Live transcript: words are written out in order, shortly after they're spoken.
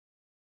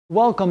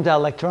Welcome to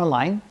Lecture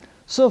Online.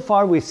 So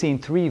far we've seen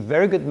three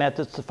very good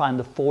methods to find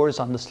the force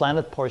on the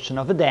slanted portion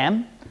of a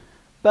dam.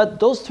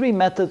 But those three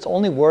methods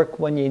only work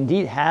when you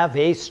indeed have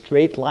a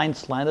straight line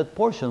slanted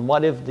portion.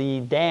 What if the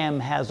dam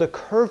has a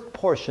curved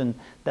portion?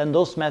 Then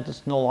those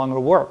methods no longer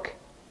work,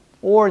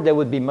 or they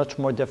would be much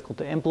more difficult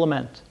to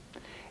implement.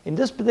 In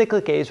this particular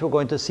case, we're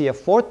going to see a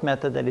fourth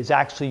method that is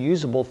actually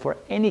usable for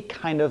any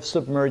kind of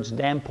submerged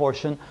dam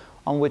portion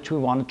on which we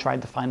want to try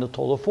to find the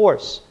total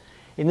force.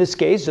 In this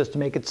case, just to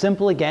make it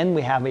simple again,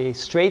 we have a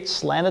straight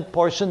slanted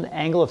portion, the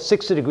angle of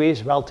 60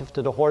 degrees relative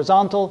to the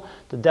horizontal.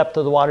 The depth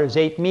of the water is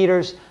 8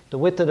 meters. The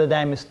width of the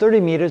dam is 30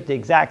 meters, the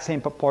exact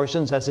same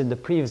proportions as in the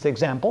previous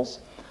examples.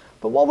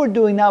 But what we're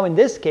doing now in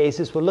this case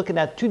is we're looking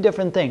at two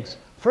different things.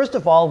 First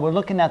of all, we're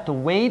looking at the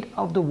weight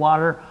of the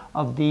water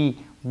of the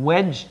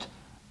wedged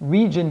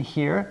region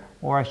here,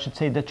 or I should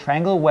say the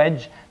triangle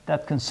wedge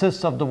that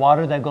consists of the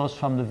water that goes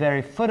from the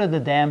very foot of the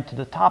dam to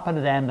the top of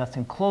the dam that's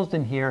enclosed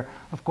in here,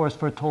 of course,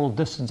 for a total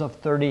distance of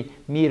 30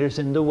 meters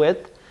in the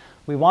width.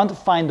 We want to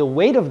find the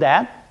weight of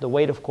that. The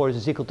weight, of course,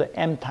 is equal to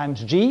m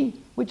times g,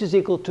 which is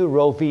equal to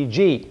rho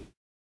vg.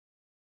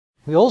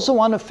 We also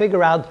want to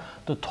figure out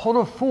the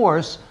total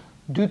force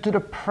due to the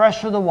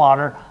pressure of the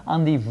water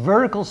on the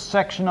vertical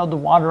section of the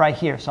water right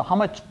here. So how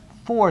much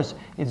force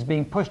is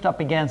being pushed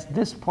up against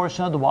this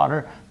portion of the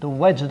water, the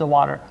wedge of the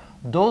water.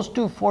 Those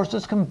two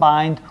forces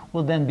combined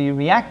will then be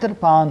reacted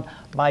upon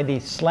by the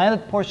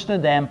slanted portion of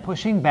the dam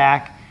pushing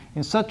back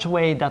in such a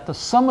way that the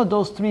sum of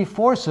those three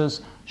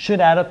forces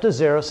should add up to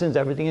zero since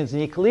everything is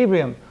in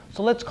equilibrium.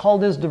 So let's call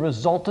this the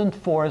resultant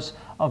force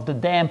of the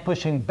dam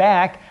pushing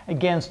back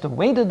against the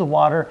weight of the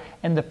water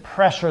and the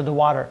pressure of the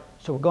water.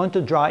 So we're going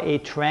to draw a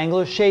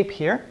triangular shape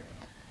here.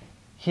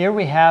 Here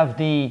we have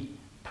the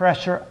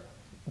pressure,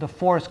 the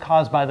force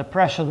caused by the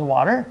pressure of the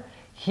water.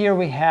 Here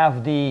we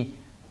have the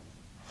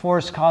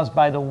force caused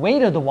by the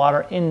weight of the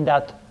water in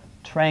that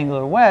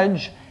triangular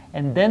wedge,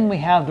 and then we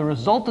have the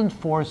resultant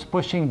force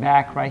pushing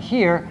back right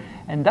here,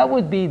 and that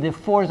would be the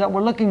force that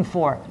we're looking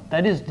for.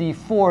 That is the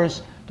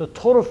force, the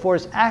total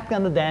force acting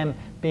on the dam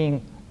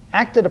being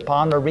acted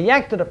upon or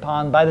reacted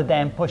upon by the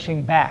dam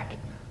pushing back.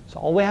 So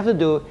all we have to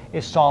do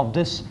is solve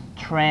this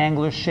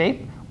triangular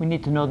shape. We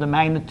need to know the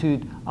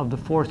magnitude of the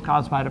force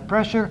caused by the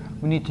pressure,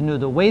 we need to know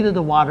the weight of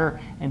the water,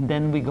 and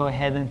then we go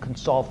ahead and can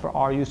solve for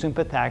R using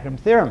Pythagorean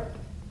theorem.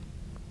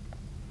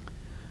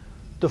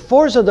 The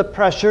force of the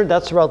pressure,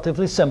 that's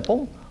relatively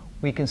simple.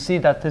 We can see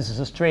that this is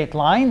a straight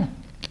line.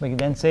 We can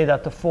then say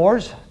that the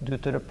force due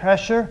to the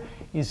pressure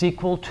is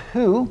equal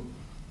to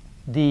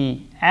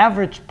the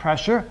average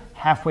pressure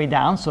halfway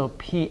down, so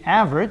P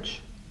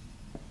average,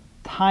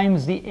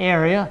 times the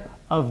area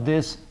of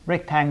this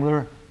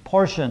rectangular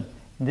portion.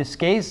 In this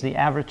case, the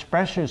average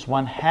pressure is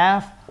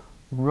 1/2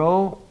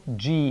 rho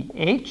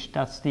GH.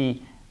 That's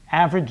the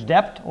average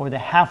depth, or the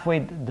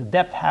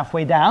depth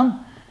halfway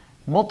down,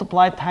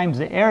 multiplied times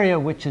the area,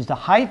 which is the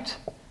height,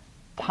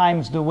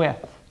 times the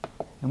width.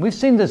 And we've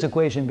seen this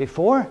equation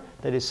before.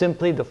 That is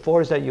simply the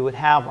force that you would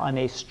have on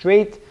a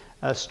straight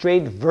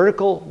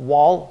vertical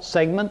wall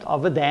segment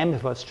of a dam if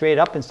it was straight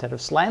up instead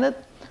of slanted.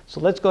 So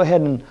let's go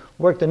ahead and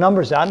work the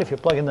numbers out. If you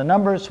plug in the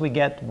numbers, we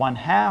get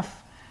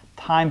 1/2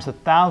 times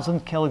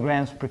 1,000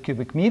 kilograms per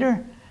cubic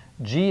meter.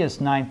 G is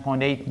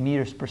 9.8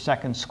 meters per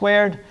second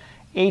squared.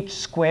 H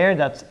squared,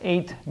 that's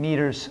 8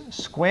 meters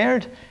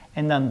squared.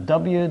 And then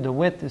W, the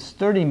width, is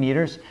 30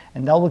 meters.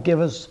 And that will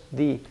give us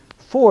the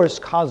force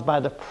caused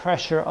by the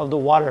pressure of the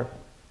water.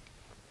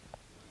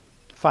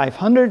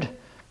 500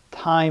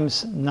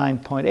 times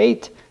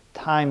 9.8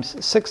 times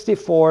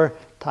 64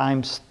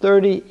 times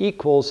 30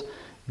 equals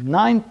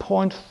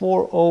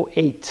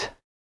 9.408.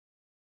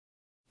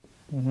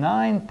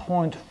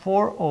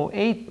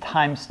 9.408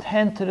 times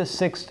 10 to the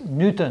 6th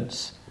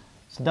newtons.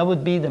 So that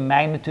would be the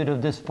magnitude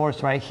of this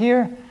force right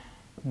here.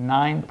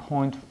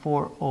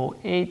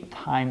 9.408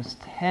 times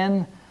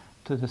 10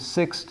 to the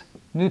 6th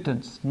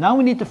newtons. Now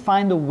we need to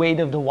find the weight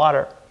of the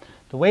water.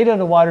 The weight of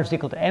the water is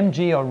equal to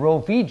mg or rho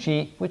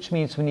vg, which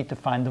means we need to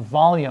find the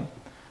volume.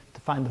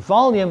 To find the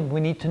volume, we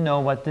need to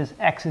know what this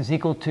x is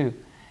equal to.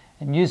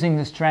 And using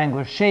this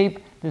triangular shape,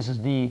 this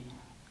is the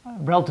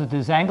relative to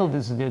this angle,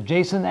 this is the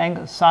adjacent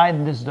angle side,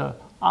 and this is the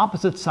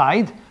opposite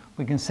side.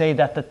 We can say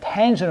that the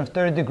tangent of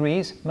 30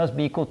 degrees must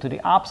be equal to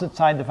the opposite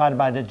side divided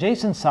by the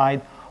adjacent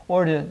side,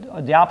 or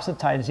the opposite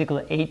side is equal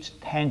to h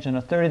tangent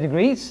of 30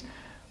 degrees.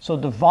 So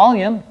the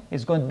volume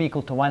is going to be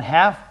equal to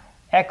 1/2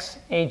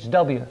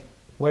 xhw.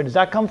 Where does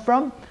that come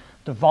from?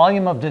 The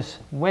volume of this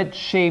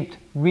wedge-shaped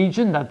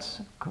region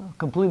that's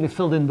completely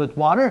filled in with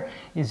water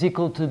is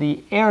equal to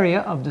the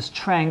area of this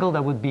triangle.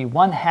 That would be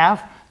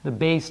 1/2 the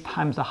base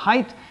times the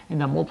height, and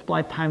then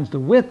multiplied times the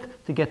width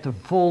to get the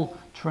full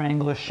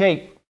triangular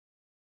shape.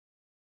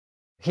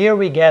 Here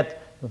we get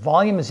the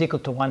volume is equal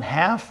to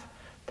 1/2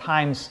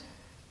 times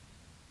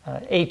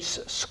h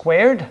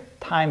squared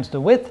times the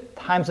width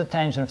times the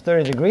tangent of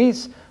 30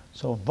 degrees.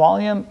 So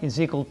volume is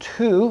equal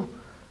to,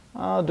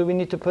 do we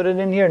need to put it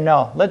in here?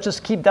 No, let's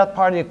just keep that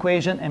part of the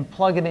equation and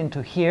plug it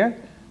into here.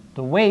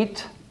 The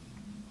weight,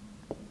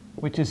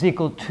 which is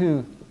equal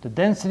to the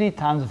density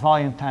times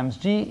volume times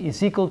G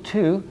is equal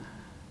to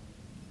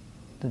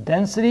the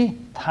density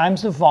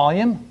times the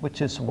volume,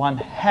 which is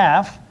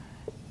 1/2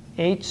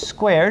 h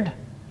squared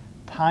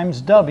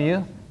times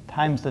W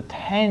times the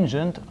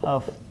tangent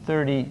of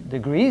 30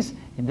 degrees,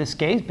 in this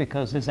case,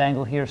 because this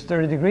angle here is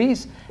 30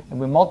 degrees, and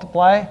we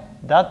multiply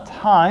that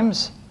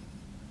times,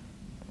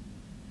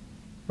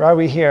 where are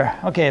we here?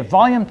 Okay,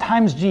 volume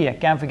times G, I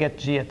can't forget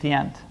G at the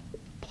end.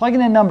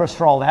 Plugging in numbers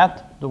for all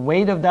that, the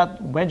weight of that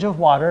wedge of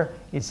water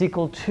is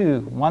equal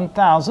to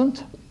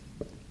 1,000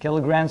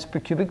 kilograms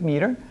per cubic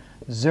meter,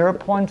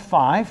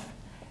 0.5,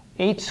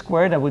 h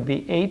squared, that would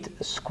be 8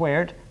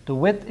 squared. The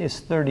width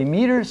is 30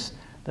 meters,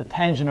 the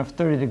tangent of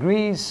 30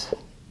 degrees,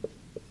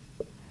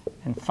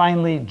 and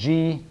finally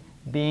G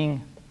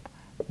being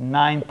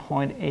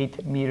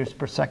 9.8 meters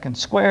per second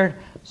squared.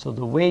 So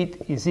the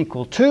weight is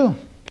equal to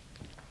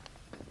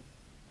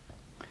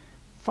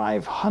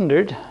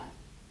 500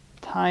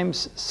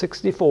 times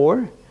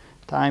 64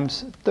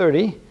 times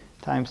 30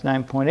 times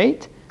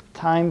 9.8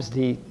 times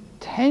the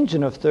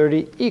tangent of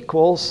 30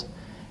 equals,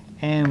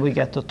 and we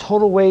get the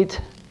total weight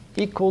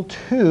equal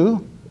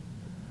to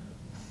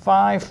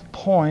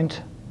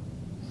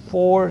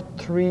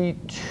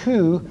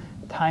 5.432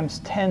 times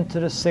 10 to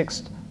the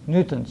 6th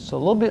newtons. So a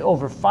little bit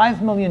over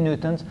 5 million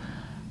newtons,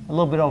 a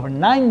little bit over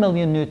 9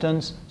 million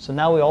newtons. So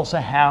now we also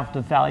have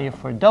the value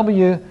for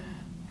W,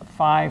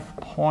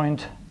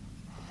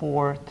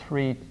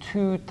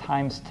 5.432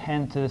 times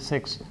 10 to the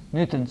 6th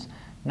newtons.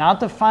 Now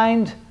to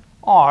find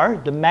R,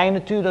 the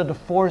magnitude of the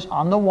force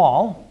on the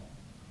wall,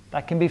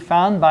 that can be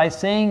found by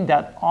saying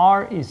that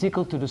R is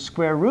equal to the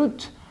square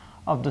root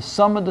of the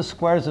sum of the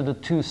squares of the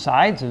two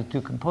sides, of the two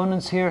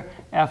components here,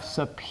 F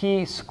sub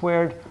P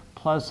squared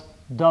plus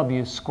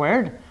W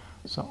squared.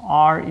 So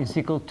R is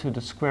equal to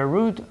the square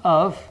root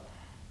of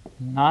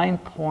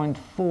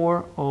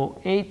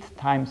 9.408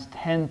 times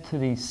 10 to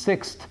the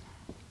 6th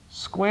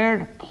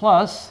squared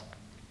plus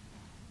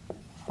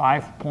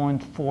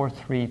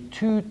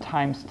 5.432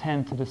 times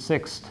 10 to the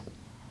 6th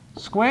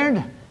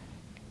squared.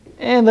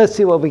 And let's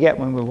see what we get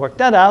when we work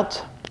that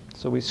out.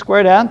 So we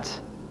square that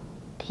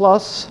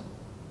plus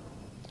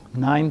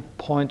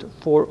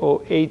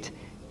 9.408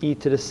 e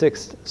to the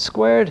 6th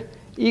squared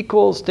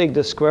equals, take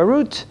the square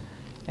root,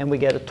 and we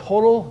get a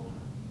total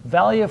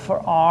value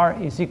for R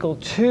is equal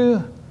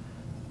to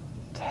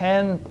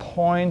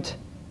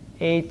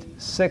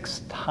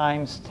 10.86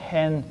 times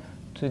 10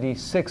 to the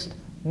 6th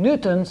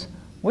newtons,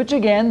 which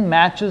again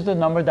matches the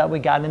number that we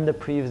got in the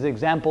previous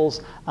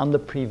examples on the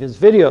previous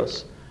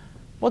videos.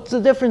 What's the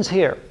difference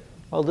here?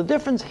 Well, the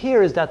difference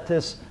here is that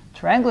this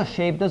triangular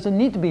shape doesn't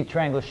need to be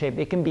triangular shape.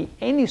 It can be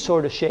any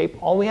sort of shape.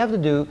 All we have to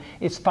do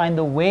is find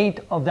the weight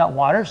of that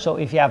water. So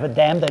if you have a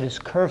dam that is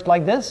curved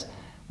like this,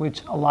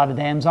 which a lot of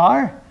dams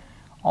are,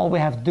 all we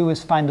have to do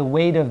is find the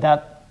weight of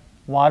that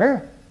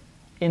water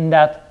in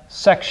that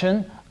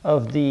section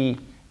of the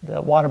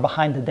water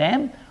behind the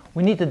dam.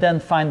 We need to then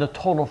find the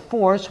total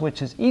force,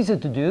 which is easy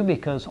to do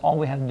because all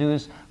we have to do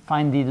is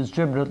find the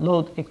distributed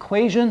load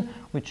equation,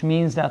 which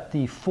means that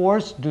the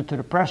force due to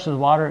the pressure of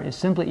the water is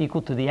simply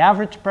equal to the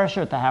average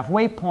pressure at the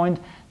halfway point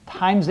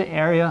times the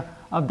area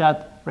of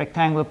that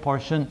rectangular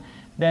portion.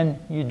 Then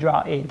you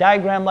draw a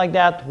diagram like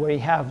that where you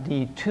have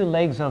the two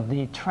legs of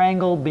the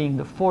triangle being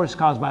the force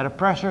caused by the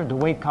pressure, the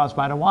weight caused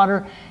by the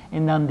water,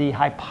 and then the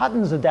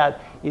hypotenuse of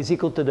that is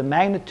equal to the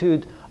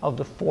magnitude of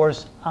the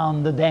force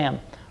on the dam,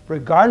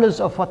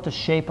 regardless of what the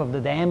shape of the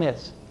dam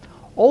is.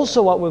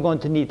 Also, what we're going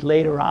to need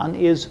later on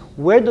is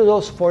where do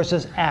those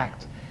forces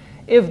act?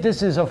 If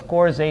this is, of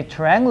course, a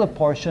triangular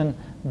portion,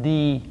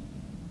 the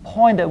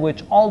point at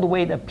which all the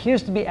weight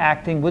appears to be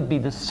acting would be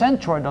the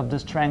centroid of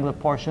this triangular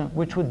portion,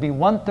 which would be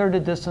 1/3 the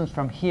distance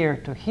from here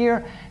to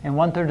here and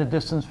 1/3 the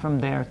distance from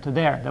there to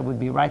there. That would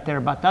be right there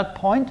about that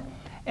point.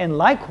 And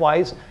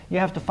likewise, you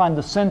have to find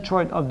the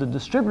centroid of the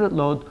distributed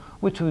load,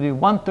 which would be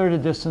 1/3 the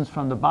distance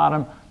from the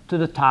bottom to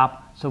the top.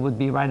 So it would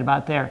be right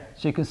about there.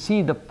 So you can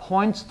see the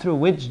points through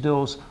which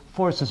those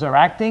forces are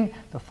acting,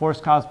 the force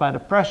caused by the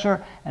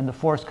pressure and the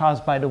force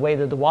caused by the weight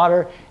of the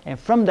water. And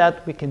from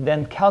that, we can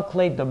then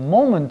calculate the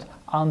moment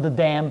on the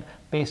dam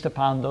based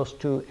upon those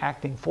two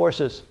acting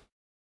forces.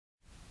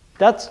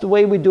 That's the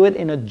way we do it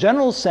in a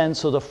general sense.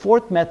 So the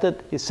fourth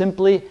method is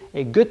simply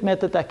a good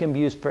method that can be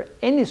used for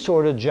any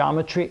sort of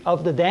geometry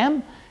of the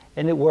dam,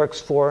 and it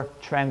works for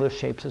triangular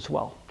shapes as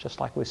well, just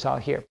like we saw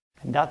here.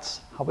 And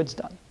that's how it's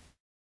done.